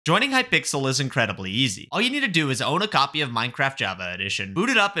Joining Hypixel is incredibly easy. All you need to do is own a copy of Minecraft Java Edition,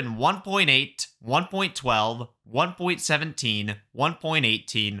 boot it up in 1.8, 1.12, 1.17,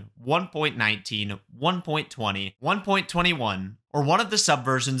 1.18, 1.19, 1.20, 1.21, or one of the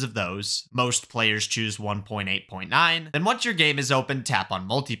subversions of those. Most players choose 1.8.9. Then once your game is open, tap on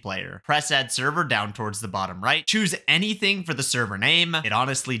multiplayer. Press add server down towards the bottom right. Choose anything for the server name. It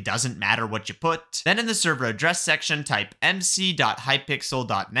honestly doesn't matter what you put. Then in the server address section, type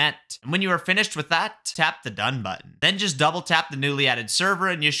mc.hypixel.net. And when you are finished with that, tap the done button. Then just double tap the newly added server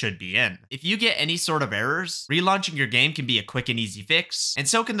and you should be in. If you get any sort of errors, relaunching your game can be a quick and easy fix, and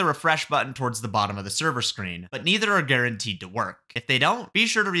so can the refresh button towards the bottom of the server screen, but neither are guaranteed to work. If they don't, be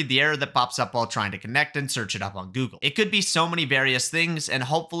sure to read the error that pops up while trying to connect and search it up on Google. It could be so many various things, and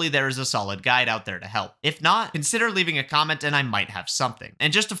hopefully there is a solid guide out there to help. If not, consider leaving a comment and I might have something.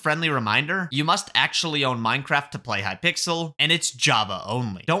 And just a friendly reminder, you must actually own Minecraft to play Hypixel, and it's Java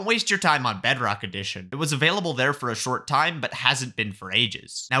only. Don't waste your time on Bedrock Edition. It was available there for a short time, but hasn't been for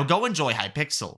ages. Now go enjoy Hypixel.